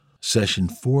Session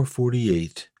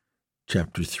 448,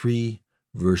 Chapter 3,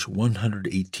 Verse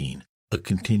 118, a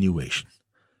continuation.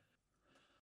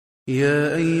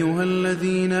 يا أيها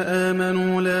الذين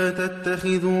آمنوا لا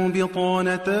تتخذوا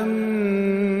بطانة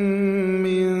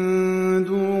من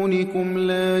دونكم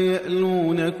لا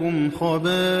يألونكم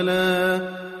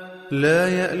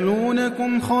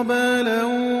خبالا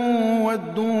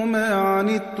ودوا ما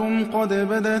عنتم قد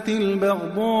بدت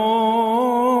البغضاء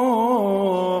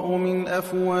من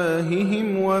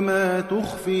أفواههم وما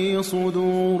تخفي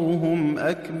صدورهم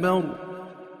أكبر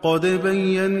قد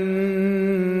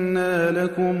بينا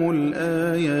لكم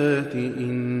الآيات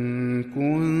إن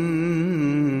كنتم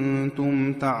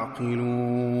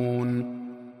تعقلون.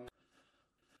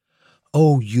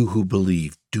 O you who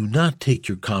believe, do not take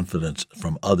your confidence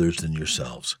from others than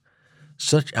yourselves.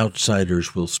 Such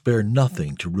outsiders will spare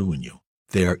nothing to ruin you.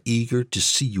 They are eager to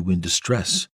see you in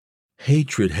distress.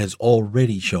 Hatred has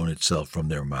already shown itself from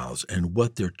their mouths, and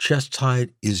what their chests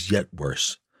hide is yet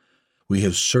worse. We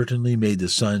have certainly made the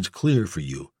signs clear for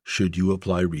you, should you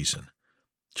apply reason.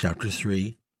 Chapter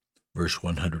 3, verse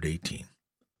 118.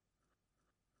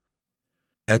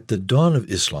 At the dawn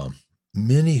of Islam,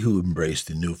 many who embraced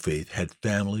the new faith had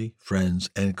family,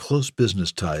 friends, and close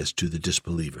business ties to the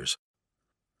disbelievers.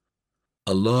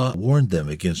 Allah warned them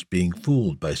against being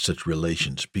fooled by such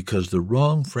relations because the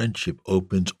wrong friendship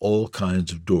opens all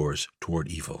kinds of doors toward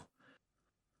evil.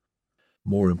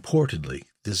 More importantly,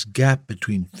 this gap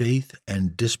between faith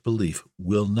and disbelief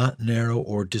will not narrow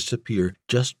or disappear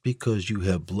just because you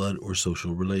have blood or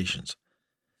social relations.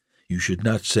 You should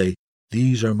not say,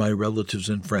 "These are my relatives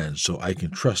and friends, so I can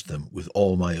trust them with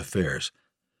all my affairs."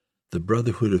 The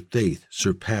brotherhood of faith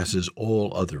surpasses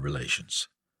all other relations.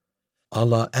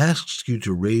 Allah asks you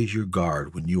to raise your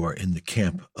guard when you are in the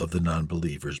camp of the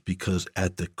non-believers because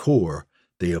at the core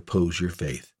they oppose your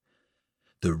faith.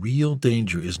 The real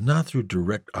danger is not through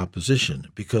direct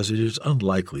opposition because it is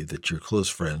unlikely that your close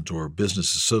friends or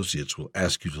business associates will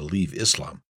ask you to leave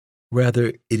Islam. Rather,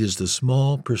 it is the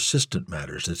small, persistent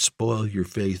matters that spoil your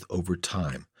faith over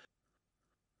time.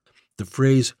 The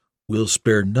phrase, "will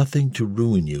spare nothing to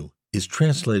ruin you," is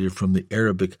translated from the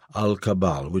Arabic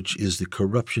al-kabal, which is the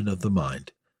corruption of the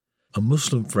mind. A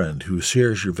Muslim friend who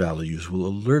shares your values will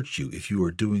alert you if you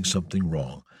are doing something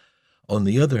wrong. On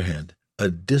the other hand, a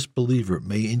disbeliever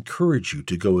may encourage you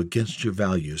to go against your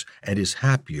values and is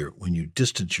happier when you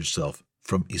distance yourself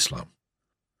from Islam.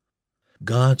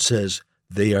 God says,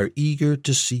 "They are eager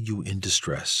to see you in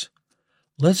distress."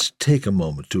 Let's take a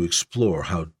moment to explore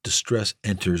how distress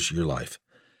enters your life.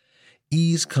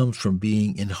 Ease comes from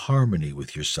being in harmony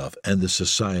with yourself and the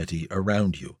society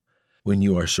around you. When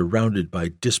you are surrounded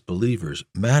by disbelievers,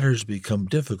 matters become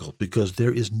difficult because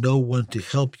there is no one to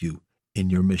help you in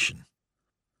your mission.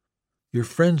 Your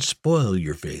friends spoil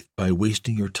your faith by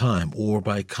wasting your time or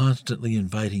by constantly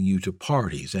inviting you to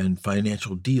parties and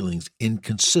financial dealings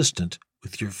inconsistent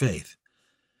with your faith.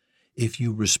 If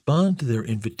you respond to their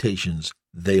invitations,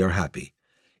 they are happy.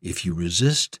 If you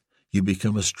resist, you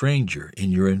become a stranger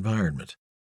in your environment.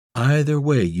 Either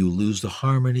way, you lose the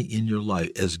harmony in your life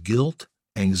as guilt,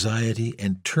 anxiety,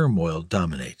 and turmoil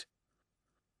dominate.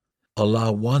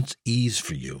 Allah wants ease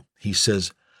for you. He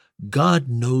says, "God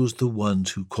knows the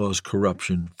ones who cause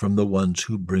corruption from the ones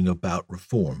who bring about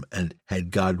reform, and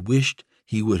had God wished,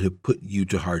 He would have put you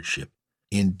to hardship.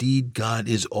 Indeed, God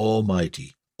is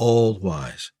almighty,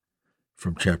 all-wise."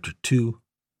 From chapter 2,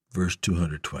 verse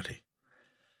 220.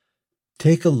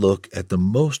 Take a look at the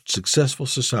most successful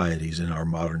societies in our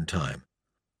modern time.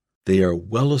 They are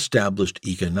well established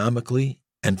economically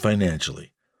and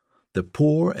financially. The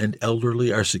poor and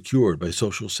elderly are secured by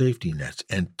social safety nets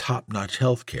and top-notch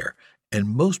health care, and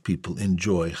most people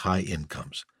enjoy high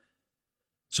incomes.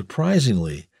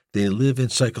 Surprisingly, they live in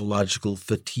psychological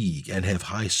fatigue and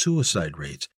have high suicide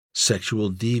rates,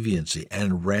 sexual deviancy,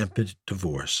 and rampant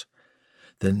divorce.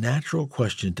 The natural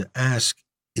question to ask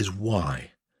is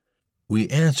why? We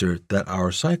answer that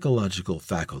our psychological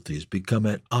faculties become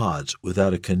at odds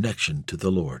without a connection to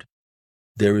the Lord.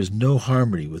 There is no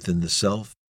harmony within the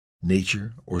self,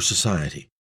 nature, or society.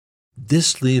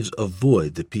 This leaves a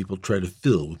void that people try to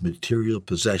fill with material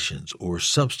possessions or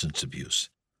substance abuse.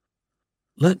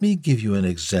 Let me give you an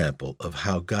example of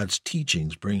how God's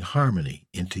teachings bring harmony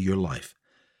into your life.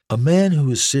 A man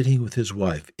who is sitting with his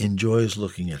wife enjoys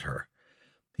looking at her.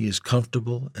 He is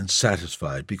comfortable and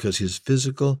satisfied because his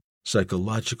physical,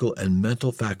 psychological, and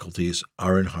mental faculties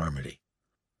are in harmony.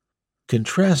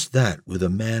 Contrast that with a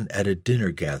man at a dinner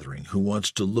gathering who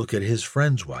wants to look at his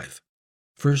friend's wife.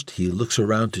 First, he looks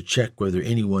around to check whether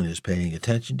anyone is paying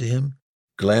attention to him,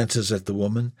 glances at the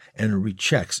woman, and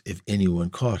rechecks if anyone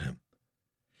caught him.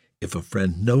 If a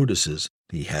friend notices,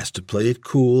 he has to play it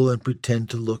cool and pretend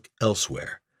to look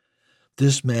elsewhere.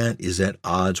 This man is at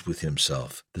odds with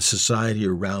himself, the society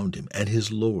around him, and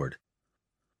his Lord.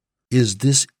 Is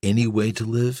this any way to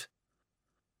live?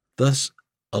 Thus,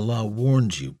 Allah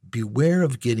warns you, beware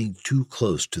of getting too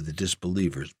close to the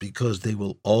disbelievers, because they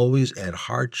will always add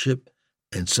hardship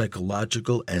and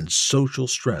psychological and social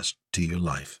stress to your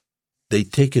life. They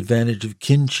take advantage of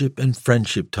kinship and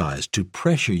friendship ties to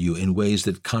pressure you in ways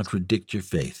that contradict your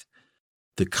faith.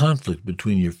 The conflict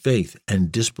between your faith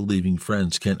and disbelieving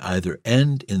friends can either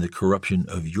end in the corruption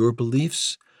of your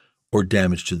beliefs or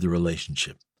damage to the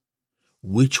relationship.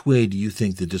 Which way do you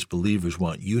think the disbelievers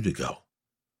want you to go?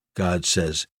 God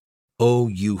says, "O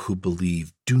you who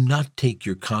believe, do not take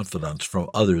your confidence from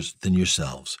others than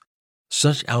yourselves.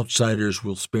 Such outsiders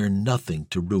will spare nothing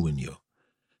to ruin you.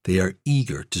 They are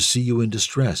eager to see you in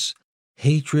distress.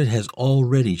 Hatred has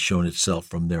already shown itself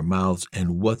from their mouths,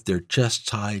 and what their chests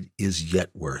hide is yet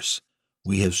worse.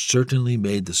 We have certainly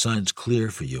made the signs clear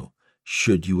for you,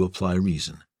 should you apply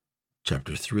reason."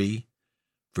 Chapter 3,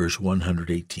 verse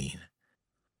 118.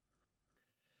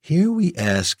 Here we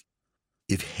ask,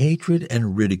 if hatred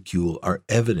and ridicule are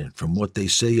evident from what they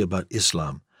say about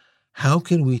Islam, how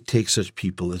can we take such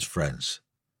people as friends?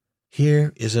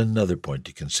 Here is another point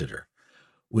to consider.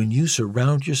 When you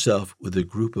surround yourself with a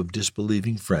group of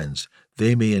disbelieving friends,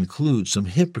 they may include some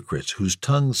hypocrites whose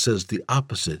tongue says the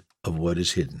opposite of what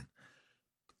is hidden.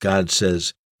 God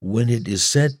says, "When it is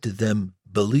said to them,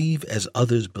 'Believe as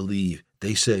others believe,'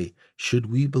 they say, 'Should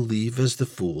we believe as the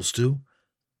fools do?'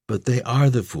 But they are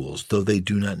the fools, though they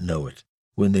do not know it.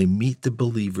 When they meet the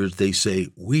believers, they say,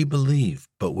 'We believe,'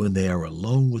 but when they are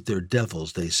alone with their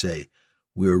devils, they say,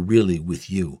 'We're really with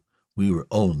you. We were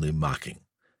only mocking.'"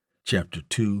 Chapter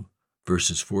 2,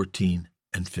 verses 14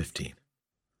 and 15.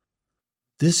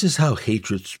 This is how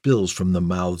hatred spills from the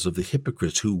mouths of the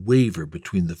hypocrites who waver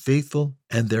between the faithful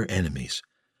and their enemies.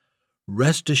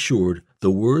 Rest assured, the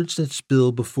words that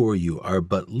spill before you are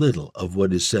but little of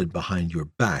what is said behind your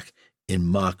back in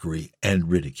mockery and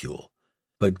ridicule.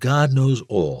 But God knows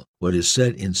all what is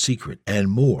said in secret and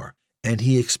more, and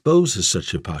He exposes such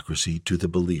hypocrisy to the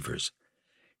believers.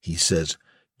 He says,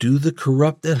 "Do the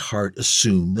corrupt at heart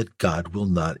assume that God will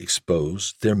not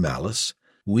expose their malice?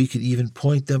 We could even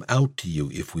point them out to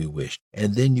you if we wished,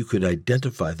 and then you could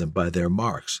identify them by their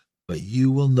marks, but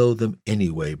you will know them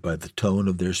anyway by the tone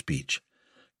of their speech.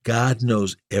 God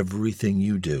knows everything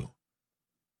you do."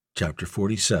 Chapter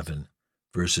 47,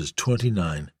 verses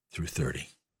 29 through 30.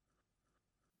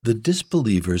 The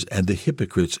disbelievers and the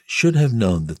hypocrites should have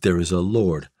known that there is a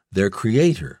Lord, their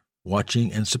Creator,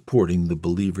 watching and supporting the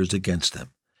believers against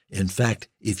them. In fact,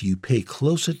 if you pay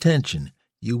close attention,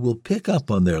 you will pick up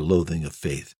on their loathing of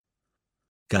faith.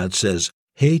 God says,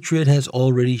 "Hatred has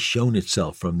already shown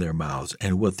itself from their mouths,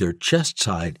 and what their chests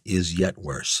hide is yet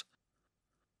worse."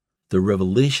 The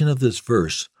revelation of this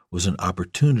verse was an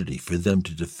opportunity for them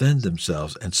to defend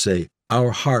themselves and say,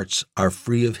 "Our hearts are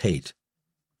free of hate."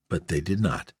 But they did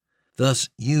not. Thus,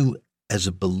 you, as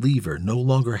a believer, no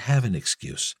longer have an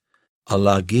excuse.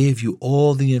 Allah gave you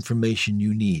all the information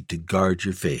you need to guard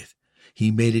your faith.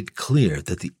 He made it clear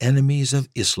that the enemies of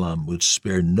Islam would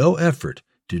spare no effort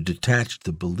to detach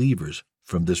the believers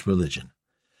from this religion.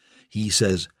 He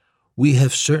says, "We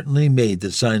have certainly made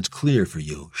the signs clear for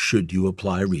you, should you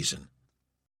apply reason."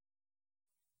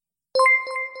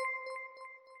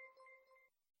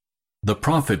 The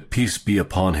Prophet, peace be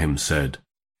upon him, said,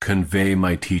 "Convey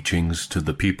my teachings to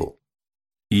the people,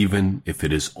 even if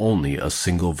it is only a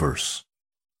single verse."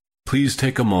 Please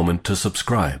take a moment to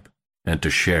subscribe and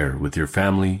to share with your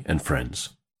family and friends.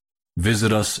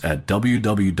 Visit us at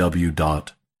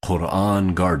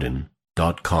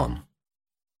www.qurangarden.com.